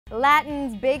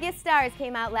Latin's biggest stars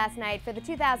came out last night for the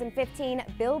 2015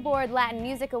 Billboard Latin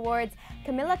Music Awards.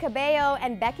 Camila Cabello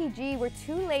and Becky G were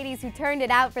two ladies who turned it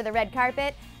out for the red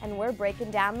carpet, and we're breaking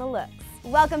down the looks.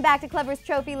 Welcome back to Clevver's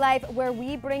Trophy Life, where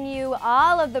we bring you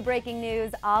all of the breaking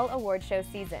news all award show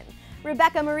season.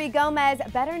 Rebbeca Marie Gomez,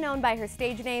 better known by her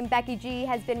stage name Becky G,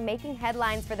 has been making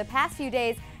headlines for the past few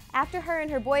days after her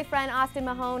and her boyfriend Austin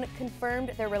Mahone confirmed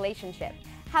their relationship.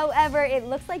 However, it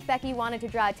looks like Becky wanted to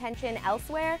draw attention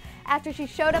elsewhere after she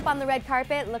showed up on the red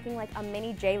carpet looking like a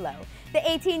mini J.Lo. The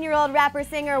 18-year-old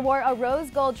rapper-singer wore a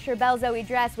rose gold Cherbel Zoe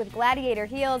dress with gladiator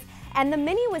heels, and the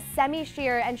mini was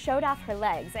semi-sheer and showed off her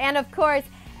legs. And of course,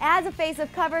 as a face of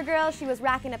CoverGirl, she was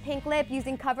rocking a pink lip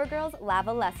using CoverGirl's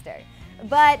Lava Luster.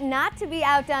 But not to be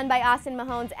outdone by Austin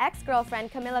Mahone's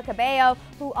ex-girlfriend Camila Cabello,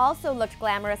 who also looked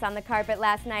glamorous on the carpet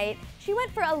last night. She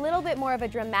went for a little bit more of a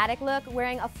dramatic look,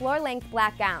 wearing a floor-length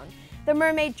black gown. The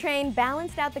mermaid train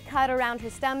balanced out the cut around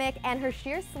her stomach, and her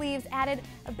sheer sleeves added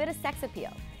a bit of sex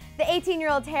appeal. The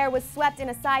 18-year-old's hair was swept in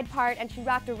a side part, and she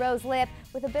rocked a rose lip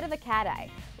with a bit of a cat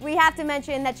eye. We have to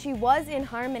mention that she was in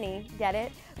harmony, get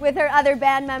it, with her other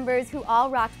band members who all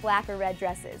rocked black or red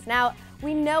dresses. Now,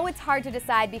 we know it's hard to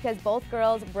decide because both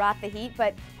girls brought the heat,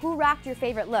 but who rocked your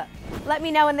favorite look? Let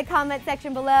me know in the comment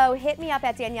section below. Hit me up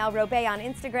at Danielle Robay on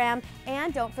Instagram,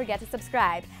 and don't forget to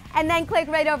subscribe. And then click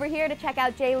right over here to check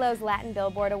out J.Lo's Latin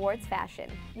Billboard Awards fashion.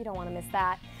 You don't want to miss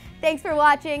that. Thanks for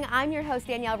watching. I'm your host,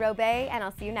 Danielle Robay, and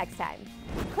I'll see you next time.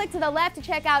 Click to the left to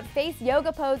check out face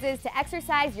yoga poses to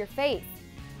exercise your face.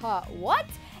 What?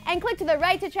 And click to the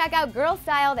right to check out girl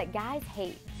style that guys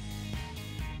hate.